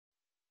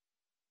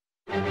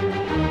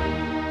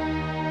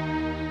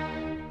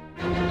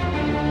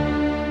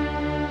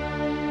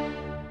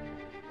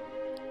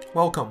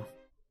Welcome!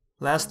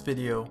 Last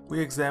video, we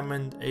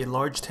examined a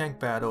large tank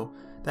battle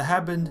that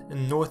happened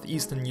in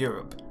northeastern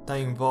Europe that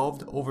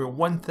involved over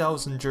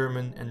 1,000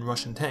 German and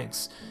Russian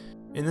tanks.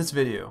 In this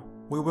video,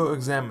 we will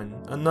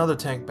examine another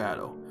tank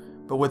battle,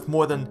 but with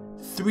more than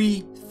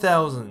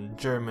 3,000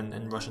 German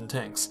and Russian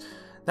tanks.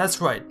 That's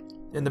right,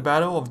 in the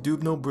Battle of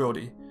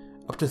Dubno-Brody,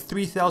 up to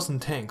 3,000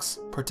 tanks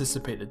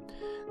participated.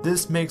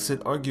 This makes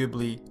it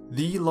arguably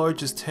the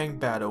largest tank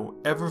battle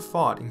ever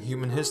fought in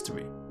human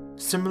history.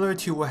 Similar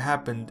to what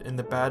happened in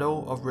the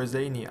Battle of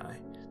Ryazany,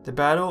 the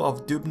Battle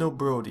of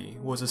Dubno-Brody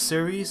was a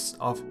series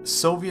of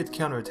Soviet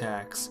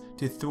counterattacks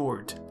to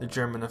thwart the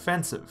German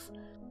offensive.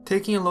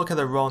 Taking a look at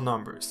the raw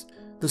numbers,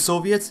 the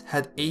Soviets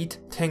had 8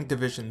 tank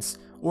divisions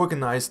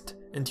organized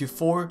into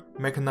 4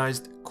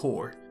 mechanized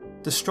corps.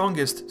 The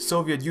strongest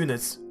Soviet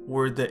units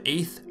were the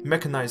 8th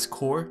Mechanized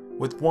Corps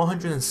with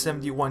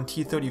 171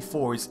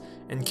 T-34s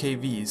and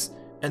KVs,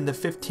 and the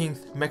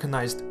 15th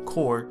Mechanized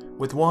Corps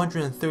with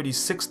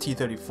 136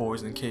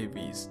 T-34s and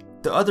KVs.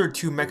 The other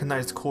 2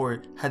 Mechanized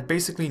Corps had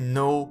basically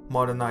no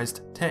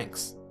modernized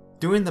tanks.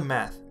 Doing the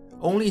math,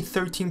 only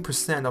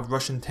 13% of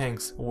Russian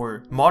tanks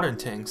were modern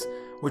tanks,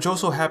 which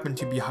also happened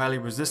to be highly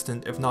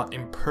resistant if not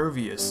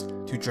impervious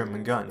to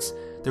German guns.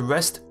 The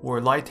rest were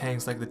light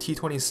tanks like the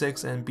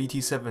T-26 and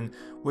BT-7,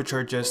 which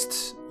are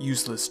just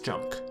useless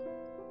junk.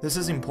 This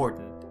is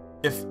important.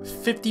 If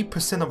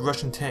 50% of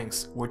Russian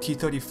tanks were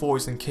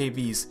T-34s and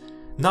KVs,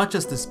 not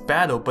just this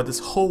battle, but this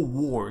whole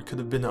war could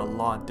have been a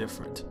lot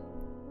different.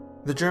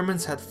 The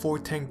Germans had 4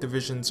 tank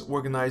divisions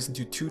organized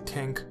into 2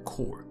 tank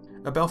corps.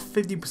 About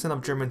 50%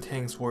 of German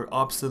tanks were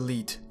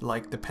obsolete,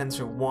 like the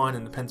Panzer I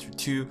and the Panzer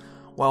II,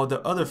 while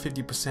the other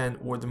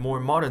 50% were the more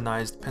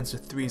modernized Panzer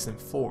IIIs and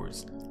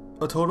IVs.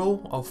 A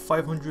total of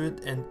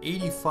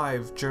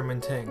 585 German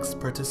tanks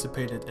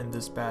participated in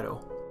this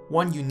battle.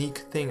 One unique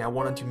thing I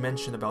wanted to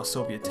mention about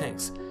Soviet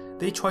tanks,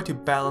 they try to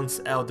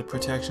balance out the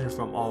protection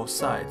from all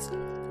sides.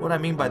 What I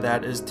mean by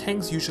that is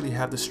tanks usually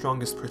have the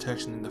strongest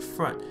protection in the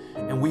front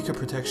and weaker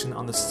protection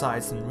on the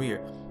sides and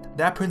rear.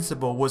 That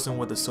principle wasn't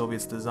what the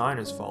Soviets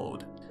designers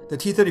followed. The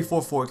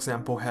T-34, for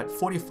example, had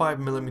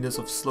 45mm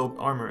of sloped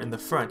armor in the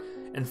front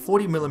and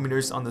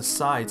 40mm on the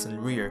sides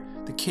and rear.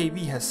 The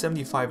KV has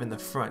 75 in the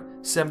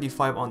front,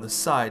 75 on the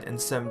side, and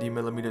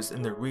 70mm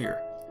in the rear.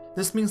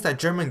 This means that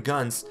German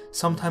guns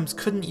sometimes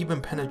couldn't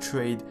even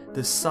penetrate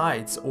the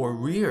sides or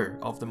rear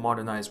of the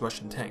modernized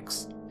Russian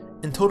tanks.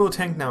 In total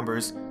tank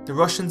numbers, the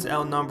Russians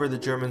outnumbered the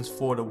Germans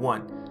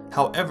 4-1.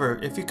 However,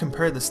 if you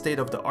compare the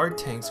state-of-the-art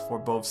tanks for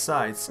both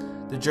sides,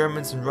 the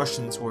Germans and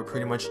Russians were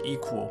pretty much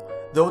equal,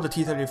 though the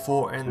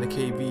T-34 and the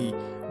KV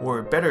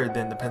were better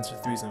than the Panzer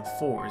IIIs and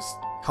IVs.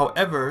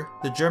 However,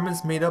 the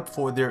Germans made up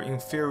for their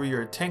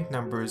inferior tank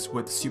numbers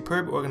with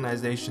superb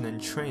organization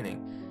and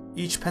training.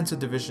 Each Panzer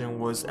division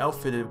was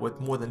outfitted with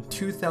more than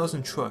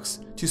 2,000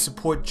 trucks to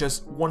support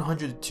just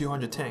 100 to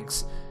 200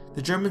 tanks.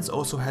 The Germans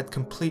also had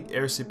complete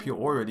air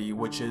superiority,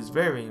 which is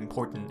very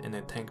important in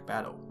a tank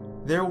battle.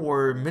 There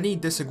were many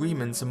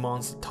disagreements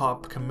amongst the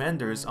top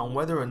commanders on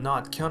whether or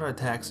not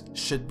counterattacks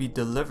should be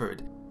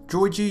delivered.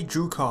 Georgy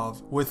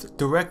Zhukov, with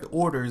direct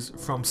orders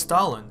from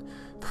Stalin,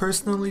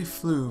 personally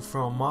flew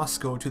from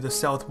Moscow to the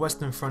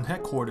Southwestern Front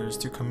headquarters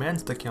to command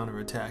the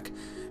counterattack.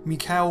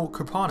 Mikhail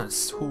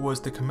Karponis, who was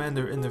the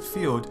commander in the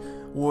field,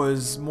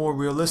 was more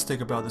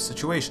realistic about the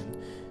situation.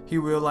 He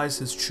realized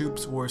his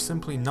troops were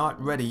simply not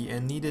ready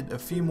and needed a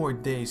few more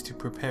days to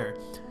prepare.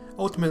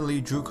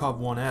 Ultimately, Zhukov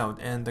won out,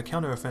 and the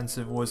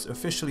counteroffensive was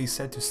officially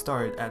set to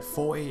start at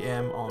 4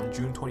 AM on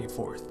June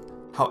 24th.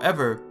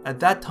 However, at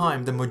that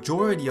time, the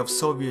majority of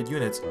Soviet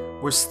units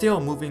were still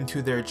moving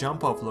to their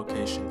jump-off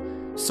location.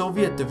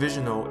 Soviet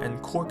divisional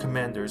and corps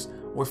commanders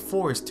were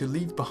forced to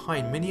leave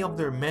behind many of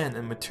their men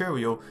and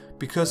material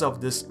because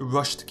of this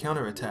rushed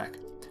counterattack.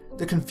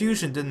 The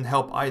confusion didn't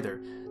help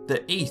either. The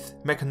 8th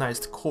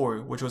Mechanized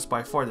Corps, which was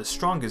by far the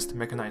strongest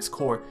mechanized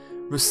corps,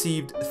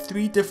 received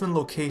 3 different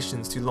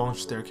locations to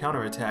launch their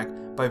counterattack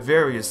by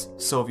various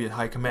Soviet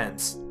high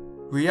commands.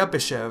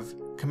 Ryabyshev,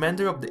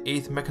 commander of the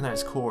 8th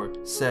Mechanized Corps,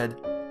 said,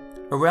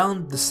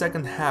 "Around the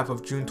second half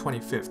of June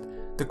 25th,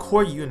 the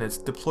corps units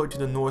deployed to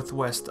the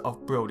northwest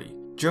of Brody.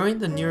 During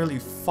the nearly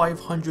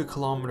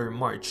 500-kilometer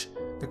march,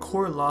 the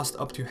corps lost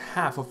up to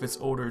half of its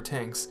older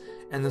tanks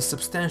and a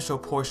substantial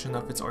portion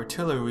of its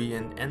artillery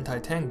and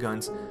anti-tank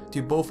guns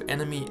to both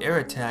enemy air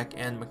attack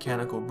and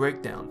mechanical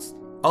breakdowns.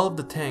 All of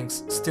the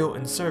tanks still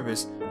in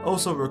service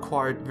also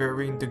required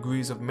varying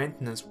degrees of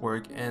maintenance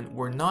work and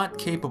were not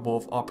capable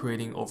of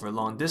operating over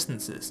long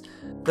distances.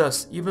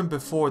 Thus, even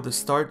before the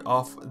start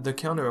of the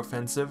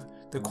counteroffensive,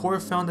 the corps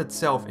found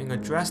itself in a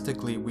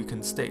drastically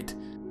weakened state."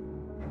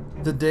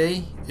 The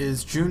day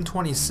is June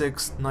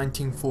 26,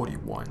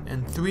 1941,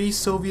 and 3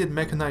 Soviet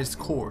mechanized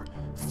corps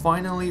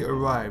finally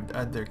arrived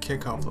at their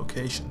kickoff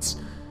locations.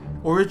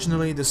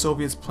 Originally, the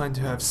Soviets planned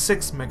to have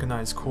 6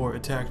 mechanized corps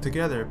attack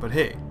together, but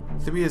hey,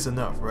 3 is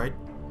enough, right?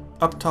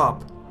 Up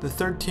top, the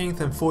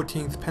 13th and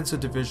 14th Panzer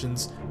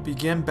Divisions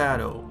began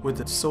battle with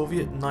the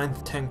Soviet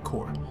 9th Tank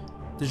Corps.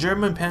 The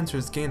German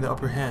Panthers gained the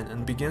upper hand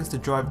and begins to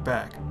drive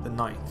back the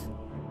 9th.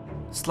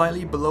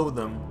 Slightly below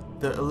them,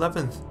 the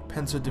 11th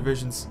Panzer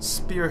Division's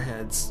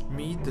spearheads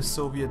meet the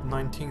Soviet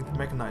 19th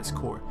Mechanized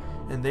Corps,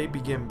 and they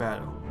begin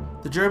battle.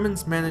 The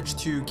Germans managed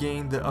to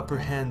gain the upper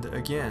hand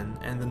again,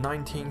 and the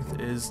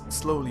 19th is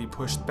slowly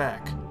pushed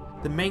back.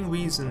 The main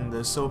reason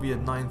the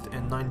Soviet 9th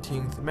and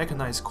 19th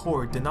Mechanized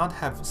Corps did not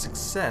have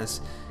success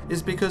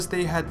is because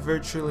they had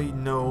virtually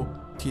no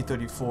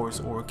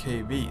T-34s or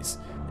KVs.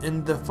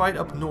 In the fight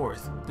up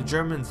north, the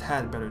Germans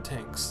had better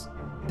tanks.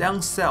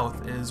 Down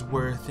south is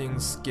where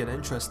things get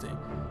interesting.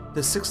 The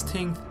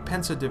 16th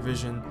Panzer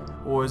Division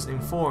was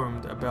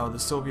informed about the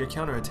Soviet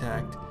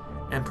counterattack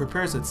and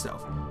prepares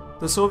itself.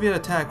 The Soviet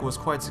attack was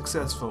quite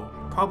successful,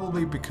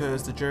 probably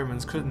because the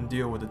Germans couldn't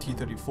deal with the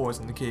T-34s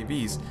and the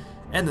KVs,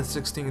 and the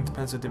 16th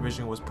Panzer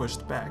Division was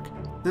pushed back.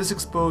 This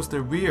exposed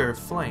the rear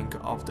flank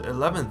of the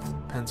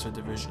 11th Panzer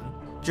Division.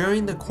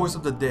 During the course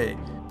of the day,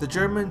 the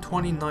German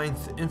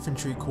 29th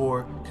Infantry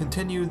Corps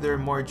continued their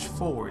march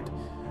forward.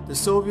 The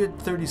Soviet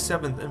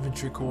 37th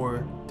Infantry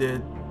Corps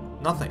did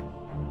nothing.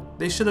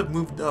 They should have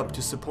moved up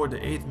to support the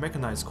 8th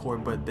Mechanized Corps,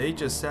 but they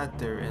just sat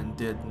there and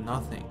did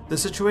nothing. The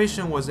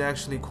situation was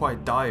actually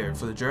quite dire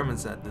for the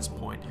Germans at this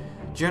point.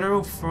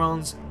 General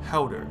Franz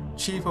Halder,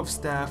 Chief of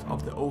Staff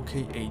of the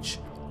OKH,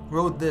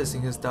 wrote this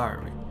in his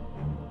diary.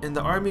 In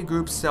the Army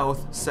Group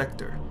South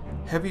sector,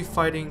 heavy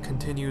fighting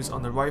continues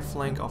on the right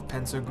flank of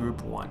Panzer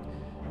Group 1.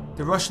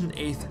 The Russian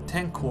 8th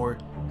Tank Corps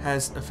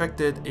has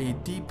effected a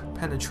deep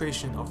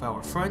penetration of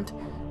our front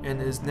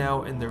and is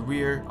now in the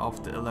rear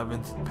of the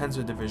 11th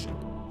Panzer Division.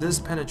 This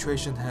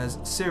penetration has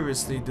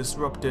seriously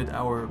disrupted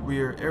our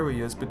rear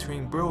areas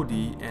between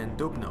Brody and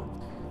Dubno.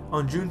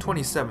 On June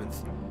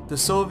 27th, the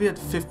Soviet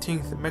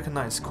 15th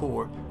Mechanized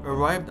Corps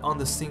arrived on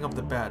the scene of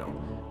the battle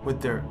with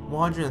their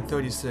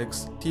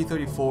 136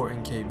 T-34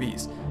 and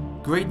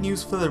KVs. Great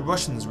news for the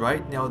Russians,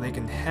 right? Now they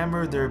can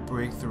hammer their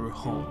breakthrough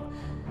home.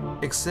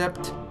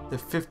 Except the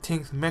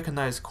 15th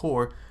Mechanized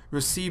Corps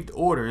received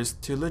orders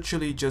to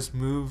literally just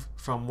move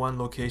from one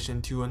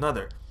location to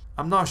another.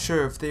 I'm not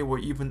sure if they were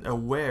even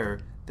aware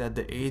that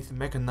the 8th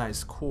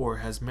Mechanized Corps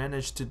has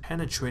managed to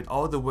penetrate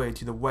all the way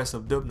to the west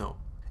of Dubno.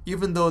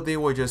 Even though they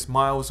were just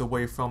miles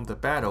away from the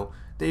battle,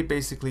 they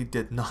basically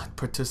did not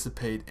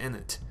participate in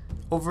it.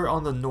 Over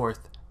on the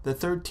north, the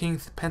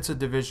 13th Panzer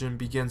Division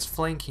begins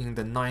flanking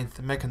the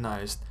 9th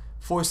Mechanized,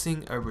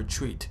 forcing a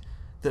retreat.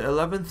 The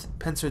 11th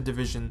Panzer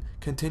Division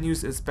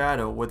continues its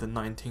battle with the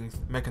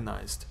 19th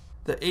Mechanized.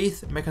 The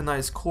 8th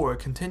Mechanized Corps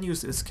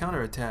continues its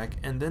counterattack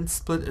and then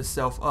split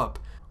itself up.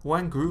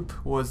 One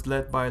group was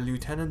led by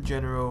Lieutenant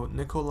General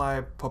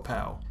Nikolai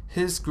Popov.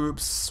 His group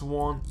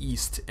swung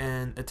east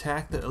and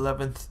attacked the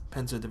 11th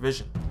Panzer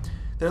Division.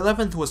 The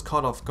 11th was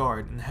caught off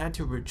guard and had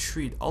to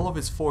retreat all of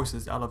its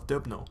forces out of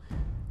Dubno.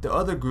 The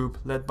other group,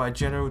 led by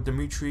General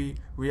Dmitry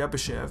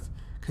Ryabyshev,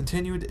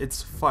 continued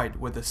its fight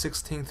with the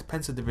 16th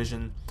Panzer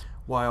Division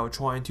while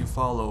trying to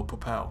follow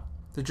Popov.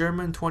 The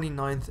German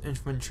 29th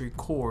Infantry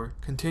Corps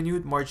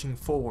continued marching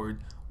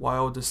forward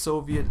while the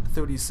Soviet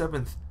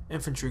 37th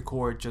Infantry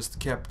Corps just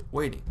kept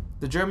waiting.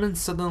 The Germans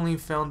suddenly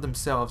found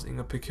themselves in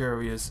a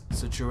precarious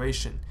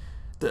situation.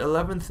 The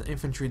 11th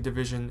Infantry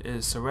Division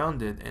is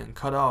surrounded and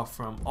cut off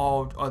from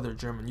all other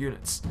German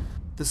units.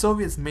 The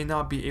Soviets may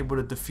not be able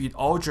to defeat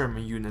all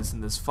German units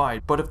in this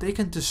fight, but if they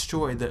can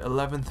destroy the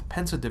 11th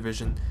Panzer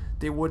Division,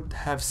 they would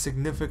have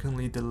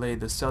significantly delayed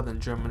the southern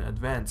German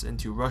advance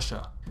into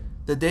Russia.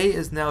 The day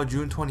is now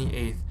June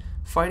 28th.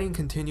 Fighting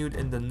continued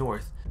in the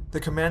north. The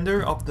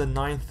commander of the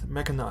 9th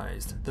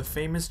Mechanized, the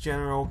famous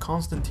General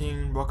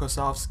Konstantin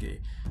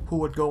Rokossovsky, who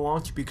would go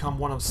on to become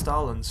one of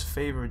Stalin's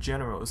favorite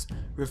generals,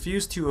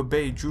 refused to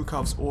obey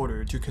Zhukov's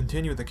order to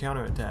continue the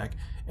counterattack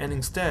and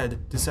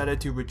instead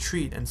decided to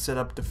retreat and set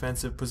up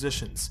defensive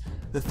positions.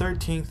 The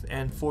 13th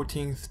and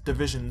 14th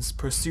Divisions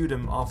pursued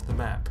him off the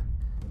map.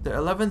 The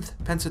 11th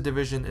Panzer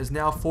Division is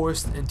now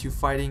forced into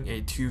fighting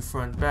a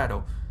two-front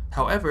battle.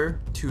 However,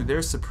 to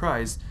their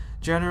surprise,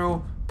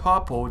 General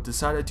Popov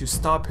decided to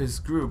stop his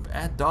group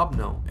at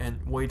Dubno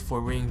and wait for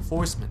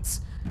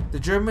reinforcements. The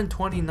German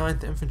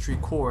 29th Infantry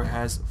Corps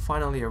has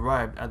finally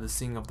arrived at the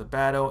scene of the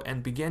battle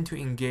and began to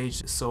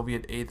engage the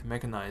Soviet 8th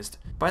Mechanized.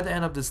 By the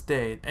end of this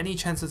day, any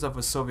chances of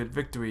a Soviet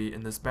victory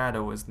in this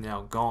battle is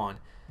now gone.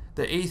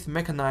 The 8th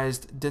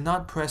Mechanized did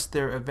not press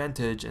their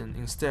advantage and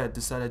instead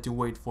decided to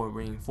wait for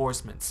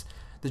reinforcements.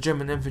 The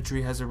German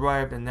infantry has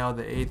arrived and now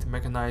the 8th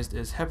Mechanized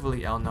is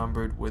heavily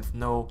outnumbered with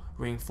no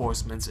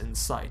reinforcements in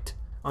sight.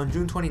 On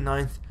June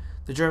 29th,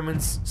 the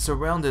Germans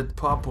surrounded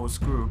Popov's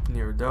group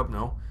near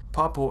Dubno.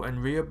 Popov and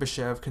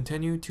Ryabyshev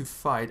continued to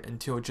fight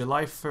until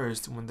July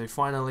 1st when they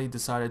finally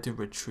decided to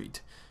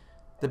retreat.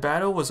 The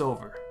battle was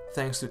over,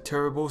 thanks to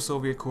terrible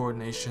Soviet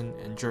coordination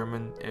and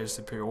German air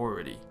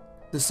superiority.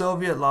 The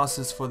Soviet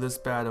losses for this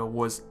battle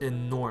was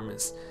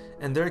enormous,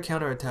 and their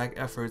counterattack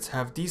efforts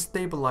have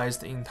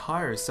destabilized the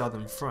entire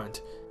southern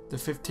front. The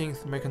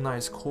 15th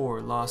Mechanized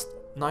Corps lost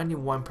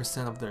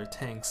 91% of their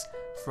tanks,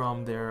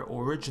 from their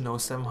original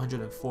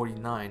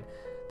 749.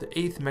 The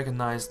 8th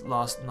Mechanized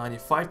lost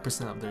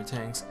 95% of their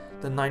tanks,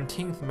 the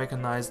 19th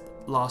Mechanized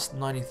lost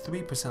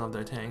 93% of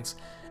their tanks,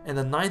 and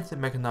the 9th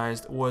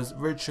Mechanized was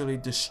virtually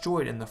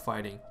destroyed in the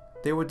fighting.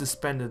 They were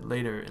disbanded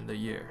later in the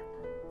year.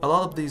 A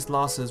lot of these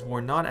losses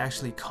were not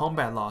actually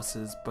combat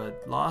losses,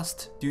 but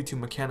lost due to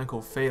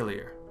mechanical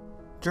failure.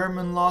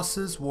 German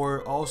losses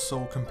were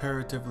also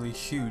comparatively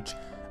huge.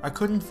 I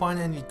couldn't find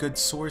any good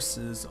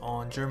sources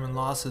on German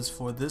losses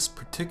for this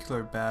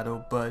particular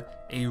battle,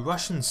 but a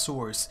Russian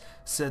source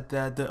said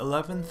that the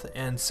 11th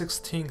and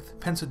 16th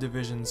Panzer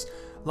Divisions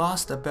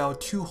lost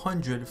about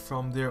 200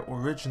 from their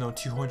original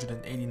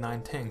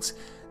 289 tanks.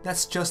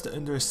 That's just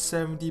under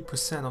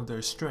 70% of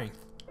their strength.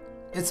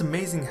 It's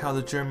amazing how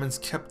the Germans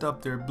kept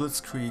up their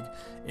blitzkrieg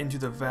into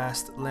the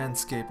vast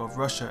landscape of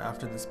Russia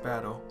after this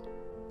battle.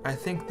 I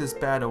think this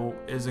battle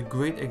is a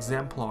great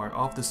exemplar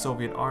of the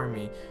Soviet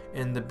army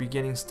in the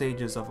beginning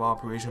stages of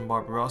Operation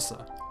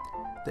Barbarossa.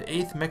 The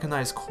 8th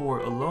Mechanized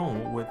Corps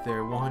alone, with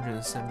their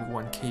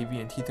 171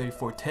 kV and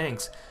T-34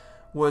 tanks,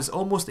 was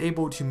almost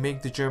able to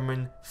make the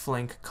German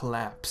flank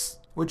collapse,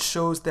 which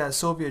shows that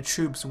Soviet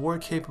troops were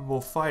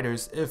capable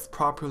fighters if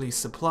properly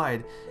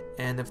supplied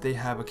and if they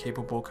have a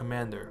capable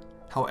commander.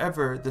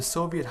 However, the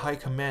Soviet high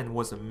command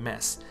was a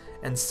mess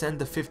and sent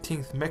the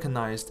 15th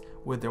Mechanized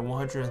with their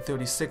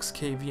 136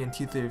 kV and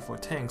T-34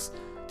 tanks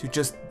to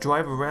just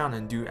drive around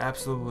and do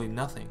absolutely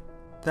nothing.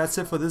 That's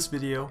it for this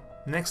video.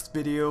 Next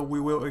video we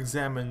will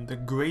examine the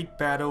Great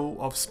Battle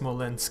of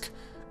Smolensk,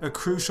 a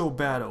crucial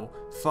battle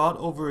fought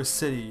over a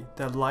city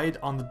that lied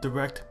on the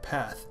direct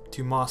path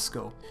to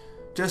Moscow.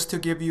 Just to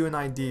give you an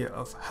idea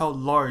of how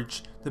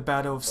large the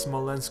Battle of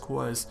Smolensk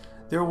was,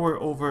 there were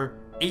over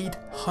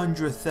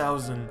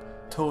 800,000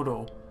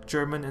 total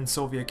German and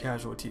Soviet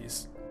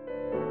casualties.